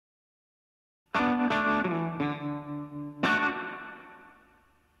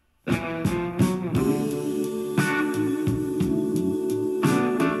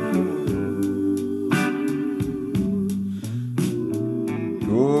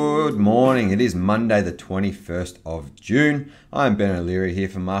Good morning. It is Monday the 21st of June. I'm Ben O'Leary here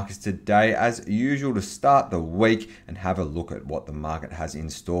for Markets Today as usual to start the week and have a look at what the market has in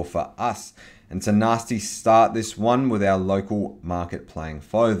store for us. And it's a nasty start, this one, with our local market playing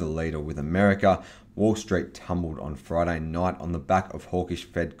follow the leader with America. Wall Street tumbled on Friday night on the back of hawkish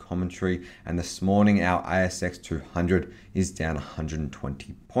Fed commentary, and this morning our ASX 200 is down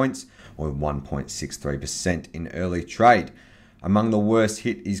 120 points or 1.63% in early trade. Among the worst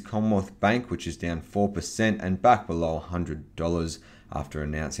hit is Commonwealth Bank, which is down 4% and back below $100 after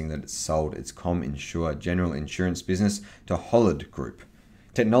announcing that it sold its ComInsure general insurance business to Hollard Group.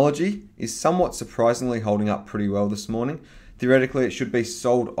 Technology is somewhat surprisingly holding up pretty well this morning. Theoretically, it should be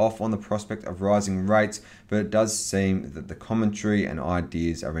sold off on the prospect of rising rates, but it does seem that the commentary and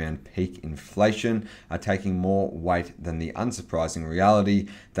ideas around peak inflation are taking more weight than the unsurprising reality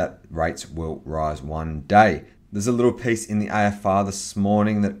that rates will rise one day. There's a little piece in the AFR this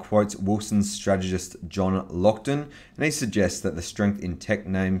morning that quotes Wilson's strategist John Lockton, and he suggests that the strength in tech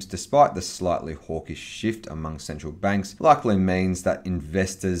names, despite the slightly hawkish shift among central banks, likely means that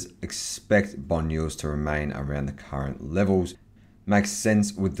investors expect bond yields to remain around the current levels. Makes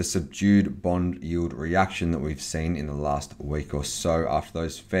sense with the subdued bond yield reaction that we've seen in the last week or so after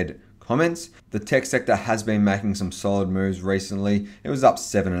those Fed comments. The tech sector has been making some solid moves recently. It was up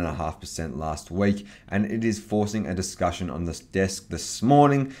 7.5% last week, and it is forcing a discussion on this desk this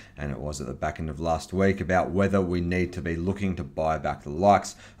morning, and it was at the back end of last week, about whether we need to be looking to buy back the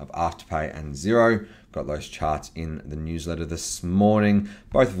likes of Afterpay and Xero. Got those charts in the newsletter this morning.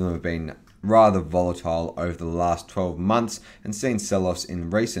 Both of them have been rather volatile over the last 12 months and seen sell-offs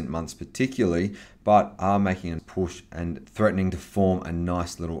in recent months particularly, but are making a push and threatening to form a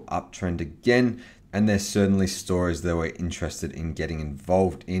nice little uptrend again. And there's certainly stories that we're interested in getting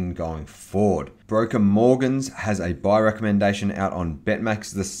involved in going forward. Broker Morgans has a buy recommendation out on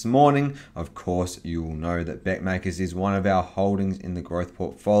BetMakers this morning. Of course, you will know that BetMakers is one of our holdings in the growth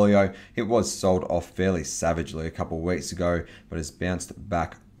portfolio. It was sold off fairly savagely a couple of weeks ago, but has bounced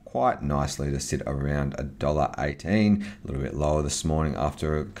back quite nicely to sit around $1.18, a little bit lower this morning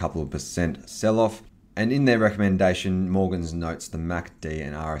after a couple of percent sell-off. And in their recommendation, Morgans notes the MACD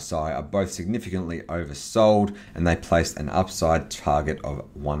and RSI are both significantly oversold, and they placed an upside target of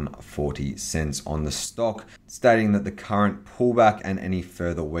 140 cents on the stock, stating that the current pullback and any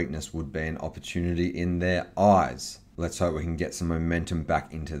further weakness would be an opportunity in their eyes. Let's hope we can get some momentum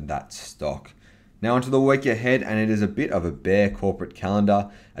back into that stock. Now onto the week ahead, and it is a bit of a bare corporate calendar.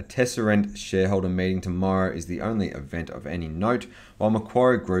 A Tesserent shareholder meeting tomorrow is the only event of any note, while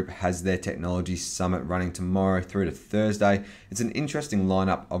Macquarie Group has their technology summit running tomorrow through to Thursday. It's an interesting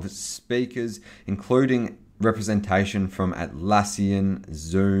lineup of speakers, including representation from Atlassian,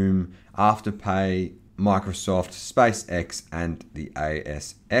 Zoom, Afterpay, Microsoft, SpaceX, and the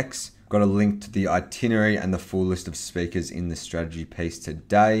ASX. Got a link to the itinerary and the full list of speakers in the strategy piece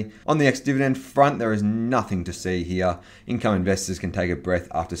today. On the ex-dividend front, there is nothing to see here. Income investors can take a breath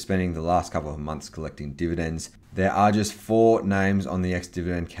after spending the last couple of months collecting dividends. There are just 4 names on the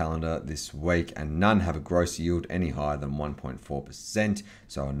ex-dividend calendar this week, and none have a gross yield any higher than 1.4%,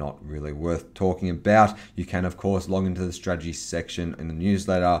 so are not really worth talking about. You can, of course, log into the strategy section in the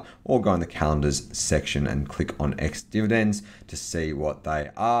newsletter or go in the calendars section and click on ex-dividends to see what they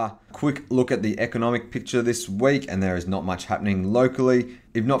are. Quick look at the economic picture this week, and there is not much happening locally.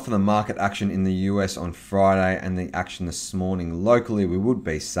 If not for the market action in the US on Friday and the action this morning locally, we would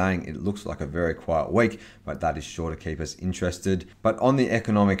be saying it looks like a very quiet week, but that is sure to keep us interested. But on the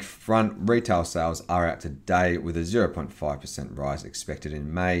economic front, retail sales are out today with a 0.5% rise expected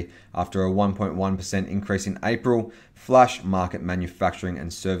in May after a 1.1% increase in April. Flash market manufacturing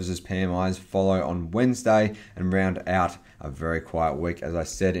and services PMIs follow on Wednesday and round out a very quiet week, as I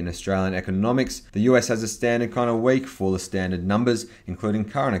said, in Australian economics. The US has a standard kind of week full of standard numbers, including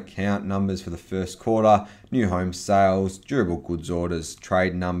current account numbers for the first quarter, new home sales, durable goods orders,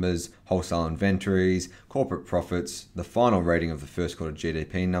 trade numbers, wholesale inventories, corporate profits, the final reading of the first quarter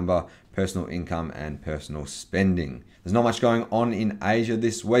GDP number, personal income, and personal spending. There's not much going on in Asia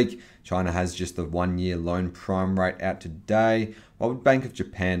this week. China has just the 1-year loan prime rate out today, while the Bank of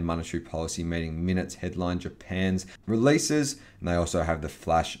Japan monetary policy meeting minutes headline Japan's releases, and they also have the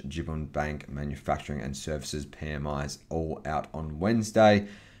flash Gibbon Bank manufacturing and services PMIs all out on Wednesday.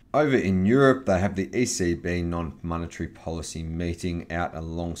 Over in Europe, they have the ECB non-monetary policy meeting out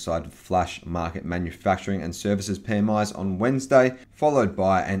alongside flash market manufacturing and services PMIs on Wednesday, followed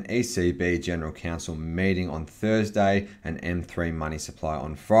by an ECB General Council meeting on Thursday and M3 money supply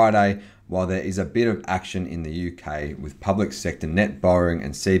on Friday, while there is a bit of action in the UK with public sector net borrowing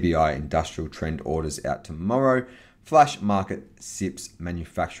and CBI industrial trend orders out tomorrow. Flash market SIPS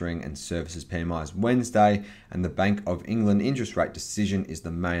manufacturing and services PMIs Wednesday, and the Bank of England interest rate decision is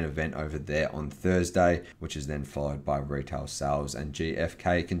the main event over there on Thursday, which is then followed by retail sales and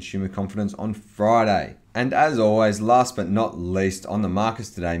GfK consumer confidence on Friday. And as always, last but not least, on the Marcus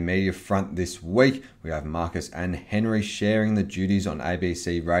Today media front this week, we have Marcus and Henry sharing the duties on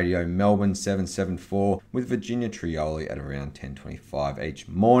ABC Radio Melbourne 774 with Virginia Trioli at around 10:25 each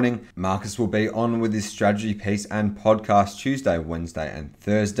morning. Marcus will be on with his strategy piece and podcast Tuesday, Wednesday and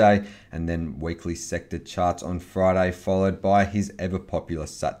Thursday, and then weekly sector charts on Friday, followed by his ever popular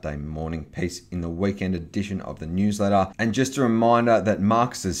Saturday morning piece in the weekend edition of the newsletter. And just a reminder that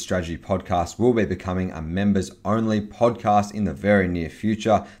Marcus's strategy podcast will be becoming a members only podcast in the very near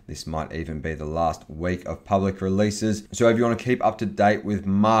future. This might even be the last week of public releases. So if you want to keep up to date with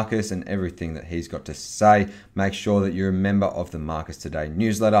Marcus and everything that he's got to say, make sure that you're a member of the Marcus Today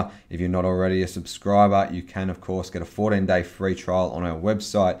newsletter. If you're not already a subscriber, you can of course get a 14-day free trial on our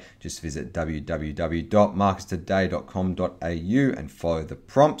website. Just visit www.marcustoday.com.au and follow the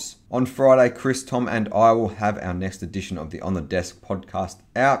prompts. On Friday, Chris, Tom and I will have our next edition of the On The Desk podcast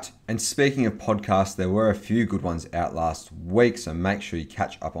out. And speaking of podcasts, there were a few good ones out last week, so make sure you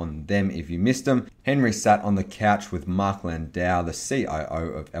catch up on them if you missed them. Henry sat on the couch with Mark Landau, the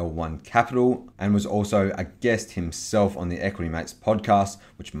CIO of L1 Capital, and was also a guest himself on the Equity Mates podcast,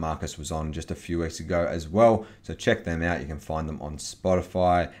 which Marcus was on just a few weeks ago as well. So check them out. You can find them on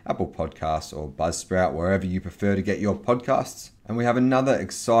Spotify, Apple Podcasts, or Buzzsprout, wherever you prefer to get your podcasts. And we have another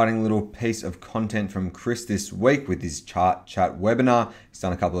exciting little piece of content from Chris this week with his chart chat webinar. He's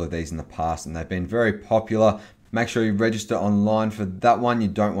done a couple of these in the past and they've been very popular. Make sure you register online for that one. You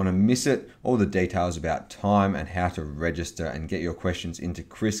don't want to miss it. All the details about time and how to register and get your questions into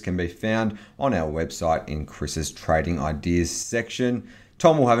Chris can be found on our website in Chris's Trading Ideas section.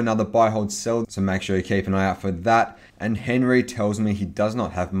 Tom will have another buy, hold, sell, so make sure you keep an eye out for that. And Henry tells me he does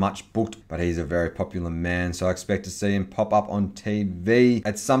not have much booked, but he's a very popular man, so I expect to see him pop up on TV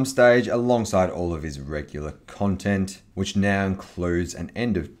at some stage alongside all of his regular content, which now includes an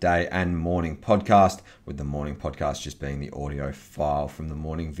end of day and morning podcast, with the morning podcast just being the audio file from the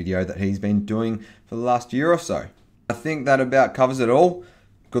morning video that he's been doing for the last year or so. I think that about covers it all.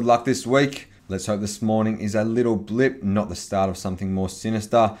 Good luck this week. Let's hope this morning is a little blip, not the start of something more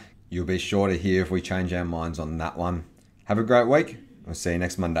sinister. You'll be sure to hear if we change our minds on that one. Have a great week. I'll see you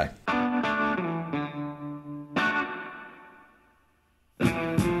next Monday.